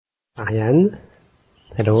Marianne,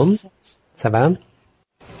 hello, Bonjour, Serge. ça va?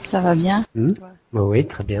 Ça va bien? Toi? Oui,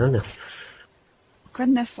 très bien, merci. Quoi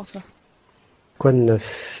de neuf pour toi? Quoi de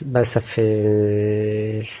neuf? Ça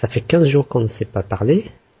fait 15 jours qu'on ne s'est pas parlé,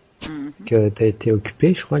 Mhm. que tu as été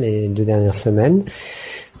occupé, je crois, les 2 dernières semaines.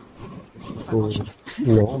 Pas grand-chose.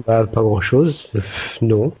 Non, pas grand-chose.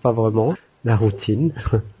 Non, pas vraiment. La routine.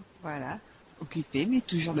 Voilà. Occupé, mais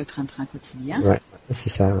toujours le train-train quotidien. Ouais, c'est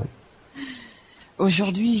ça. Ouais.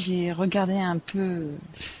 Aujourd'hui, j'ai regardé un peu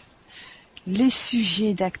les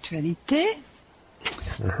sujets d'actualité,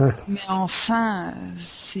 Ah, mais enfin,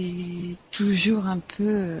 c'est toujours un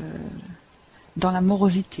peu dans la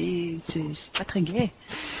morosité. C'est pas très gai.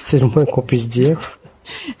 c'est le moins qu'on puisse dire.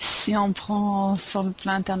 Si on prend sur le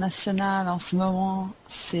plan international, en ce moment,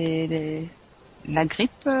 c'est la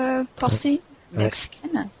grippe porcine Ouais.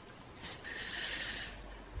 mexicaine.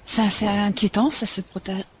 C'est assez inquiétant, ça se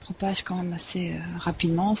propage quand même assez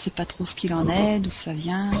rapidement. On ne sait pas trop ce qu'il en est, d'où ça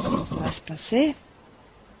vient, comment ça va se passer.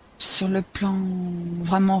 Sur le plan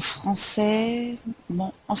vraiment français,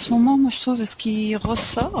 bon, en ce moment, moi je trouve ce qui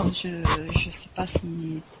ressort, je sais pas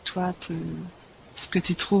si toi, ce que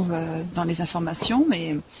tu trouves dans les informations,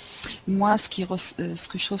 mais moi ce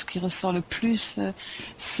que je trouve qui ressort le plus,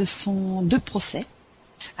 ce sont 2 procès.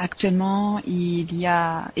 Actuellement, il y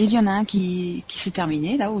en a un qui s'est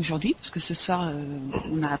terminé là aujourd'hui, parce que ce soir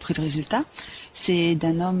on a appris le résultat. C'est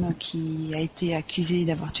d'un homme qui a été accusé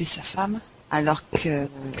d'avoir tué sa femme, alors que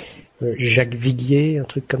Jacques Viguier, un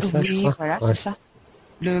truc comme ça, je oui, crois. voilà, Ouais. c'est ça.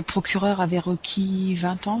 Le procureur avait requis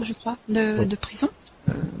 20 ans, je crois, de prison,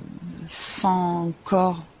 sans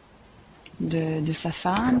corps de sa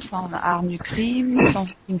femme, sans arme du crime,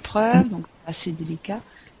 sans aucune preuve, donc c'est assez délicat.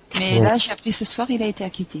 Mais Ouais. là, j'ai appris ce soir, il a été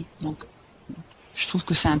acquitté. Donc, je trouve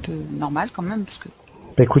que c'est un peu normal quand même, parce que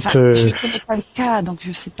Écoute, je ne connais pas le cas, donc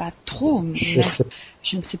je sais pas trop. je Même, sais.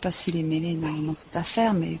 je ne sais pas s'il est mêlé dans cette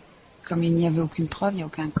affaire, mais comme il n'y avait aucune preuve, il n'y a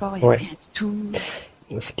aucun corps, il n'y a Ouais. rien du tout.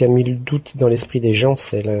 Ce qui a mis le doute dans l'esprit des gens,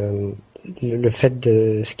 c'est le fait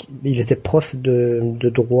il était prof de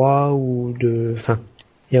droit enfin,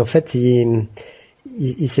 et en fait,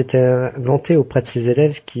 il s'était vanté auprès de ses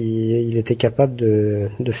élèves qu'il était capable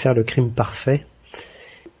de faire le crime parfait.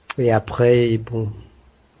 Et après, bon,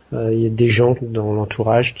 il y a des gens dans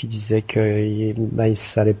l'entourage qui disaient que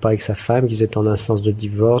ça allait pas avec sa femme, qu'ils étaient en instance de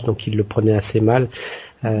divorce, donc il le prenait assez mal.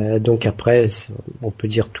 Donc après, on peut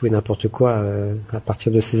dire tout et n'importe quoi à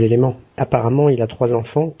partir de ces éléments. Apparemment, il a 3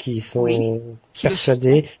 enfants qui sont Oui, qui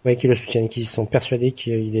le soutiennent, qui sont persuadés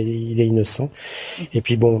il est innocent. Et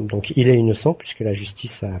puis bon, donc il est innocent puisque la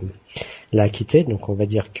justice l'a acquitté, donc on va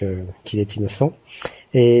dire qu'il est innocent.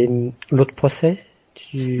 Et l'autre procès,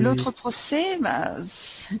 L'autre procès,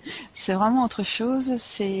 c'est vraiment autre chose.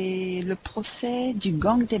 C'est le procès du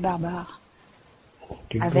gang des barbares.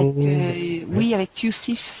 Avec, oui, avec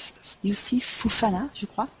Yousif Fofana, je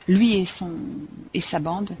crois. Lui et sa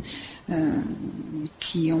bande,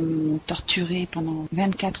 qui ont torturé pendant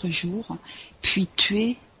 24 jours, puis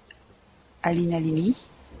tué Alina Limi.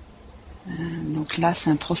 Donc là, c'est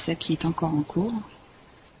un procès qui est encore en cours.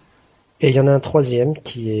 Et il y en a un troisième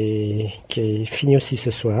qui est fini aussi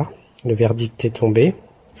ce soir. Le verdict est tombé.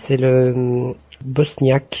 C'est le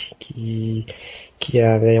Bosniaque qui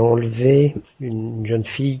avait enlevé une jeune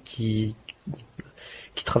fille qui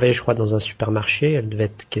travaillait, je crois, dans un supermarché. Elle devait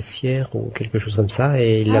être caissière ou quelque chose comme ça.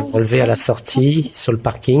 Et il l'a enlevée à la sortie, sur le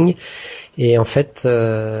parking. Et en fait,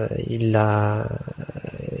 il a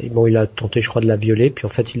tenté, je crois, de la violer. Puis en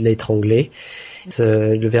fait, il l'a étranglée.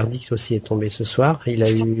 Le verdict aussi est tombé ce soir. Il a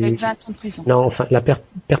eu 20 ans de prison. Non, enfin la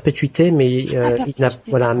perpétuité, mais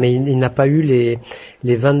il n'a pas eu les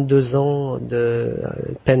 22 ans de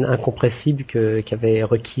peine incompressible qu'avait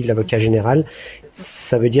requis l'avocat général.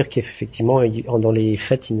 Ça veut dire qu'effectivement, dans les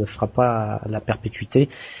faits, il ne fera pas la perpétuité.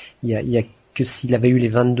 Il y a que s'il avait eu les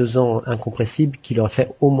 22 ans incompressibles, qu'il aurait fait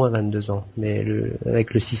au moins 22 ans. Mais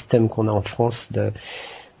avec le système qu'on a en France de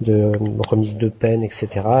remise de peine, etc.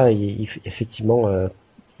 Effectivement,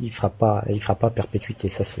 il fera pas perpétuité,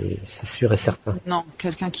 ça c'est sûr et certain. Non,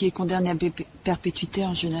 quelqu'un qui est condamné à perpétuité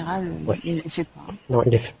en général, Ouais. il ne le fait pas. Non, il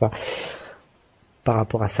ne le fait pas. Par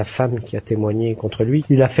rapport à sa femme qui a témoigné contre lui,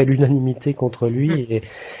 il a fait l'unanimité contre lui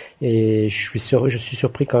et je suis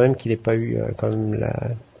surpris quand même qu'il n'ait pas eu quand même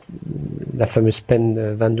la fameuse peine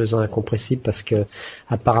de 22 ans incompressible, parce que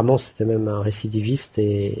apparemment c'était même un récidiviste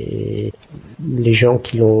et les gens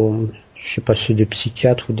qui l'ont, je sais pas si c'est des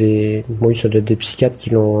psychiatres ou oui, ça doit être des psychiatres qui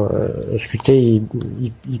l'ont ausculté,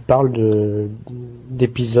 ils parlent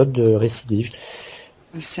d'épisodes de récidive.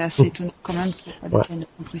 C'est assez étonnant quand même qu'il n'y ait pas de peine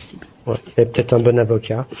incompressible. Ouais, il est peut-être un bon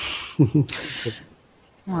avocat.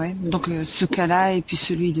 Ouais. Donc ce cas-là et puis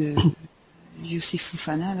celui de Youssouf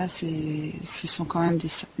Fofana, là, ce sont quand même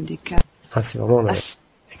des cas Ah, c'est vraiment assez,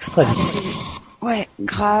 extrême. ouais,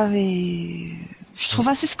 graves et je trouve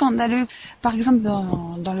assez scandaleux. Par exemple,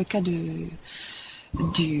 dans le cas du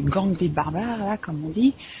gang des barbares, là, comme on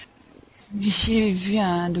dit, j'ai vu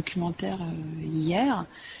un documentaire hier.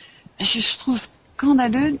 Je trouve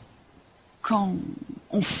scandaleux quand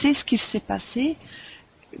on sait ce qu'il s'est passé,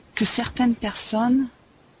 que certaines personnes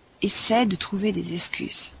essaient de trouver des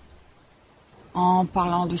excuses. En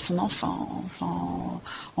parlant de son enfance,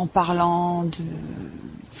 en parlant de...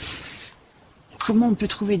 Comment on peut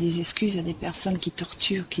trouver des excuses à des personnes qui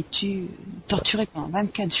torturent, qui tuent, torturer pendant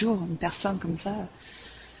 24 jours une personne comme ça?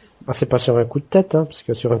 Ah, c'est pas sur un coup de tête, hein, parce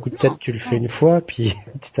que sur un coup de tête, Non, tu le fais non, une fois, puis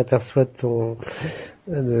tu t'aperçois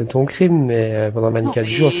de ton crime, mais pendant non. 24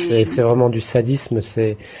 jours, Et c'est vraiment du sadisme,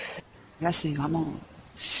 c'est... là, c'est vraiment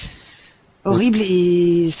horrible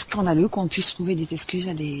et scandaleux qu'on puisse trouver des excuses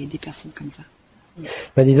à des personnes comme ça.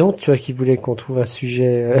 Bah dis donc, tu vois qui voulait qu'on trouve un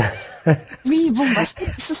sujet... Oui, bon, bah,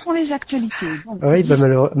 ce sont les actualités. Bon, Ah oui, bah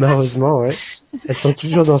malheureusement, ouais. Elles sont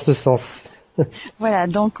toujours dans ce sens. voilà,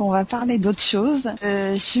 donc on va parler d'autre chose.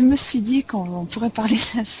 Je me suis dit qu'on pourrait parler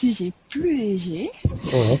d'un sujet plus léger.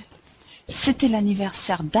 Ouais. C'était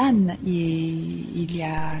l'anniversaire d'Anne il y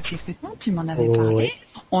a quelque temps, tu m'en avais Oh, parlé. ouais.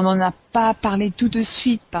 On n'en a pas parlé tout de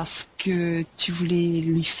suite parce que tu voulais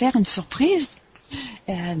lui faire une surprise.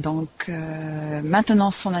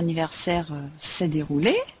 Maintenant son anniversaire s'est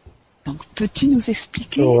déroulé. Donc peux-tu nous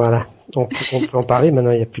expliquer, Voilà. On peut en parler,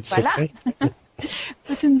 maintenant il n'y a plus de voilà, secret.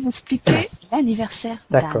 peux-tu nous expliquer l'anniversaire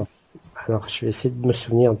d'Anne? D'accord. Alors, je vais essayer de me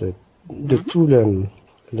souvenir de Mhm, tout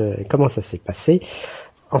comment ça s'est passé.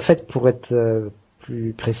 En fait, pour être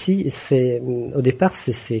plus précis, au départ,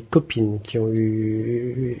 c'est ses copines qui ont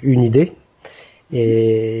eu une idée.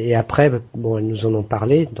 Et après, bon, elles nous en ont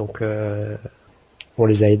parlé, donc on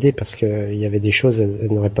les a aidées parce qu'il y avait des choses elles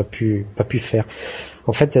n'auraient pas pu faire.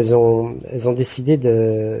 En fait, elles ont décidé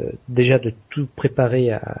déjà de tout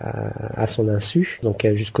préparer à son insu. Donc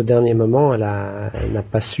jusqu'au dernier moment, elle n'a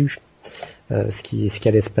pas su ce qui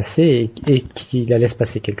allait se passer et qu'il allait se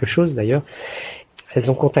passer quelque chose d'ailleurs. Elles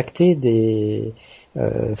ont contacté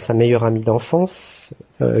sa meilleure amie d'enfance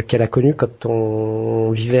qu'elle a connue quand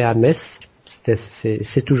on vivait à Metz.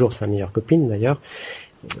 C'est toujours sa meilleure copine d'ailleurs.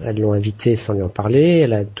 Elles l'ont invitée sans lui en parler,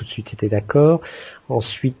 elle a tout de suite été d'accord.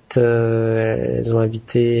 Ensuite, elles ont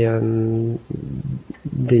invité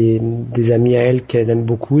des amis à elle qu'elle aime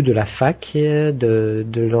beaucoup, de la fac, de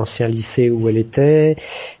l'ancien lycée où elle était.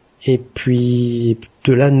 Et puis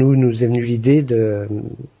de là, nous est venue l'idée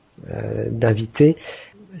d'inviter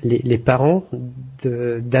les parents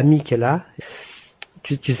d'amis qu'elle a.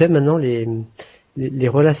 Tu sais maintenant les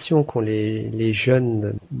relations qu'ont les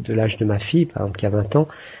jeunes de l'âge de ma fille, par exemple qui a 20 ans,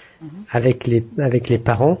 mhm. avec les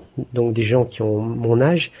parents, donc des gens qui ont mon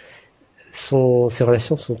âge, ces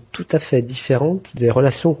relations sont tout à fait différentes des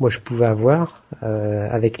relations que moi je pouvais avoir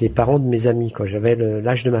avec les parents de mes amis quand j'avais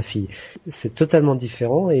l'âge de ma fille. C'est totalement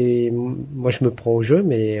différent et moi je me prends au jeu,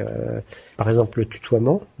 mais par exemple le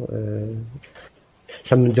tutoiement,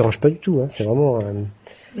 ça me dérange pas du tout. Hein, c'est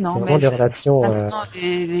Non, vraiment mais des relations. maintenant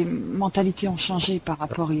les mentalités ont changé par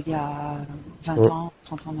rapport il y a 20 ans,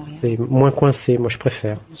 30 ans en arrière. C'est moins coincé, moi je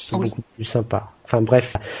préfère. C'est Oui. beaucoup plus sympa. Enfin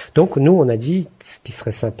bref. Donc nous on a dit ce qui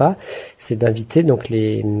serait sympa, c'est d'inviter donc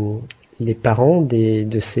les parents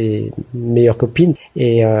de ses meilleures copines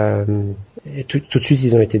et tout de suite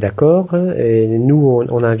ils ont été d'accord. Et nous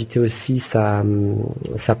on a invité aussi sa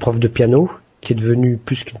prof de piano qui est devenue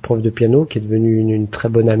plus qu'une prof de piano, qui est devenue une très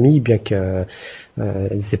bonne amie, bien que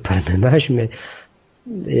elle n'ait pas le même âge, mais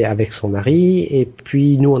et avec son mari. Et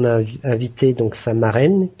puis nous on a invité donc sa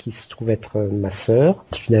marraine qui se trouve être ma sœur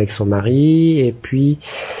qui venait avec son mari. Et puis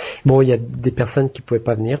bon, il y a des personnes qui pouvaient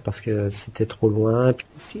pas venir parce que c'était trop loin.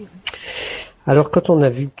 Aussi. Alors quand on a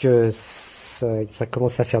vu que ça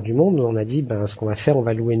commençait à faire du monde, on a dit ben ce qu'on va faire, on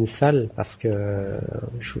va louer une salle parce que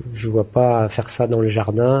je vois pas faire ça dans le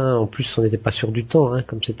jardin. En plus on n'était pas sûr du temps, hein,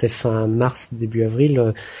 comme c'était fin mars début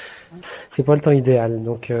avril. C'est pas le temps idéal,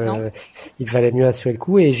 donc il fallait mieux assurer le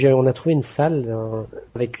coup et on a trouvé une salle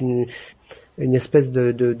avec une espèce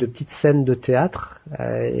de petite scène de théâtre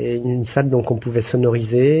et une salle donc on pouvait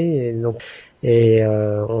sonoriser et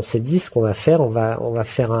on s'est dit ce qu'on va faire, on va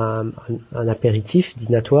faire un apéritif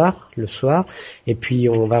dînatoire le soir et puis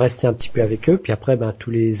on va rester un petit peu avec eux puis après ben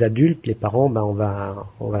tous les adultes, les parents ben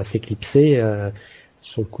on va s'éclipser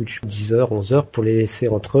sur le coup de 10h, 11h pour les laisser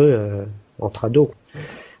entre eux entre ados.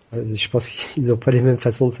 Je pense qu'ils n'ont pas les mêmes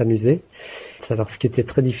façons de s'amuser. Alors, ce qui était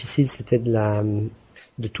très difficile, c'était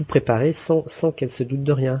de de tout préparer sans qu'elle se doute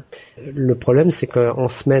de rien. Le problème, c'est qu'en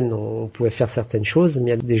semaine, on pouvait faire certaines choses,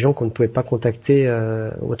 mais il y a des gens qu'on ne pouvait pas contacter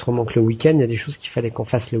autrement que le week-end. Il y a des choses qu'il fallait qu'on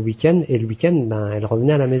fasse le week-end, et le week-end, elle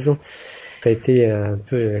revenait à la maison. Ça a été un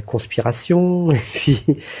peu conspiration, et puis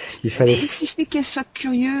il fallait... Il suffit qu'elle soit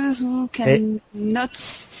curieuse ou qu'elle note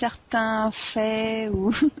certains faits ou...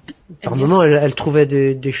 Par moment, elle trouvait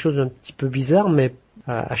des choses un petit peu bizarres, mais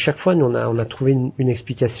à chaque fois, nous, on a trouvé une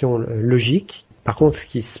explication logique. Par contre, ce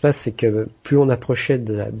qui se passe, c'est que plus on approchait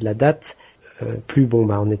de la date, plus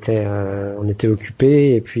on était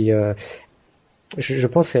occupé, et puis je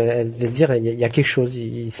pense qu'elle devait se dire il y a quelque chose,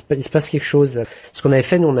 il se passe quelque chose. Ce qu'on avait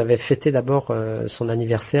fait, nous, on avait fêté d'abord son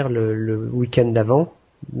anniversaire le week-end d'avant,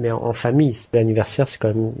 mais en famille. L'anniversaire, c'est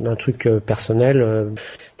quand même un truc personnel.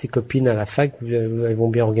 Tes copines à la fac, elles vont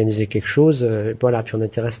bien organiser quelque chose. Voilà, puis on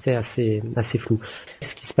était resté assez flou.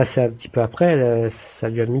 Ce qui se passait un petit peu après, ça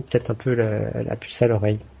lui a mis peut-être un peu la puce à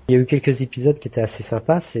l'oreille. Il y a eu quelques épisodes qui étaient assez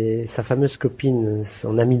sympas. C'est sa fameuse copine,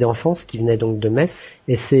 son amie d'enfance, qui venait donc de Metz,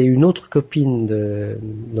 et c'est une autre copine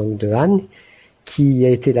de Anne qui a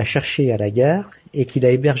été la chercher à la gare et qui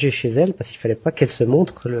l'a hébergée chez elle parce qu'il fallait pas qu'elle se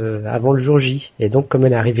montre avant le jour J. Et donc, comme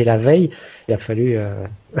elle est arrivée la veille, il a fallu...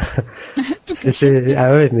 c'était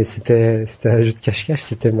un jeu de cache-cache,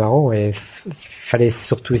 c'était marrant, et fallait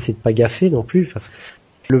surtout essayer de pas gaffer non plus, parce que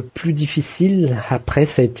le plus difficile après,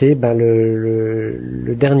 ça a été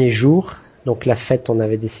le dernier jour. Donc la fête, on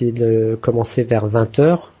avait décidé de commencer vers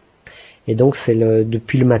 20h, et donc c'est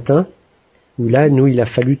depuis le matin où là, nous, il a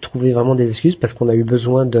fallu trouver vraiment des excuses parce qu'on a eu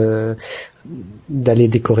besoin d'aller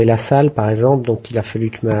décorer la salle, par exemple. Donc il a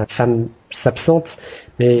fallu que ma femme s'absente,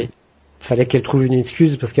 mais fallait qu'elle trouve une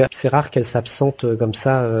excuse parce que c'est rare qu'elle s'absente comme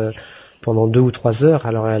ça pendant 2 ou 3 heures.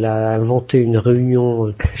 Alors elle a inventé une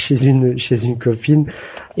réunion chez une copine,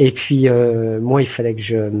 et puis moi, il fallait que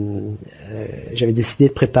j'avais décidé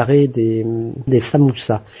de préparer des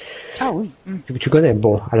samoussas. Ah oui. Tu connais?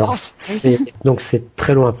 Bon, alors donc c'est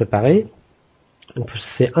très long à préparer. Donc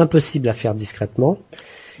c'est impossible à faire discrètement.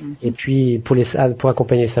 Et puis pour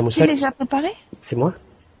accompagner les samoussas... Qui les a préparés? C'est moi.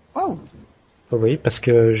 Oh. Oui, parce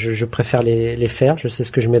que je préfère les faire. Je sais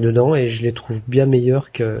ce que je mets dedans et je les trouve bien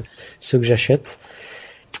meilleurs que ceux que j'achète.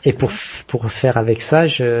 Et pour faire avec ça,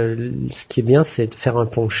 ce qui est bien, c'est de faire un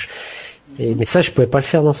punch. Mais ça, je pouvais pas le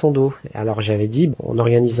faire dans son dos. Alors j'avais dit, on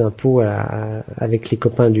organise un pot avec les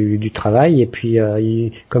copains du travail, et puis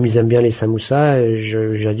comme ils aiment bien les samoussas,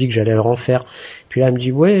 j'ai dit que j'allais leur en faire. Puis là, elle me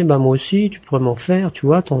dit, ouais, moi aussi, tu pourrais m'en faire, tu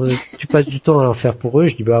vois, tu passes du temps à en faire pour eux.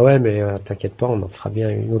 Je dis, bah ouais, mais t'inquiète pas, on en fera bien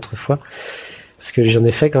une autre fois. Parce que j'en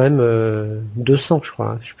ai fait quand même 200, je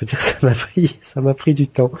crois. Je peux dire que ça m'a pris du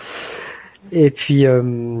temps. Et puis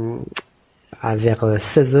vers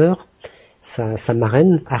 16h, sa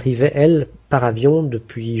marraine arrivait, elle, par avion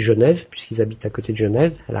depuis Genève, puisqu'ils habitent à côté de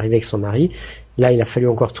Genève. Elle arrivait avec son mari. Là, il a fallu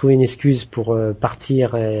encore trouver une excuse pour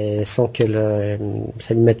partir sans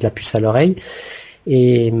ça lui mette la puce à l'oreille.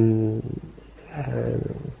 Et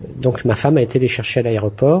donc ma femme a été les chercher à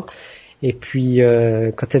l'aéroport. Et puis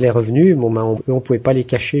quand elle est revenue, on pouvait pas les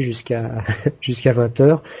cacher jusqu'à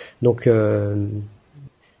 20h. Donc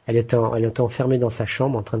elle était enfermée dans sa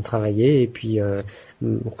chambre en train de travailler, et puis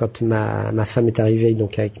quand ma femme est arrivée,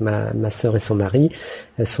 donc avec ma sœur et son mari,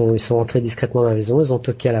 ils sont entrés discrètement dans la maison, ils ont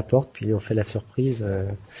toqué à la porte, puis ils lui ont fait la surprise,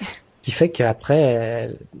 qui fait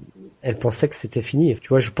qu'après elle pensait que c'était fini. Tu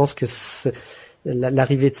vois, je pense que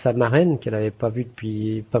l'arrivée de sa marraine, qu'elle avait pas vue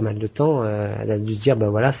depuis pas mal de temps, elle a dû se dire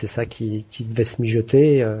voilà, c'est ça qui devait se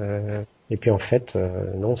mijoter. Et puis en fait,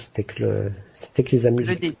 non, c'était que les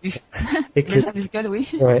amuse-gueules. Le début. Les amuse-gueules, oui.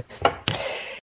 Ouais.